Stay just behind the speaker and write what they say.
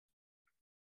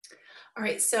All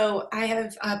right, so I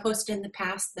have posted in the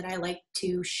past that I like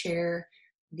to share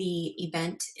the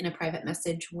event in a private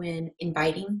message when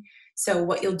inviting. So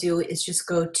what you'll do is just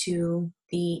go to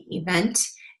the event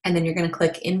and then you're going to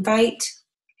click invite,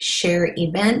 share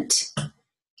event,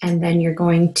 and then you're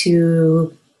going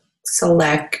to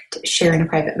select share in a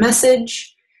private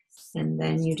message. And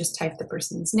then you just type the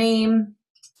person's name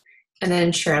and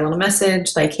then share a little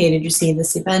message like, hey, did you see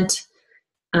this event?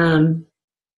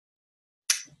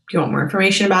 Do you want more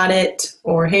information about it?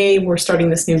 Or, hey, we're starting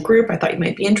this new group. I thought you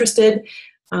might be interested.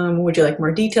 Would you like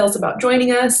more details about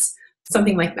joining us?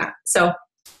 Something like that. So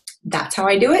that's how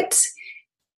I do it.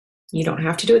 You don't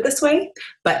have to do it this way,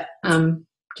 but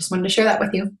just wanted to share that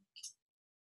with you.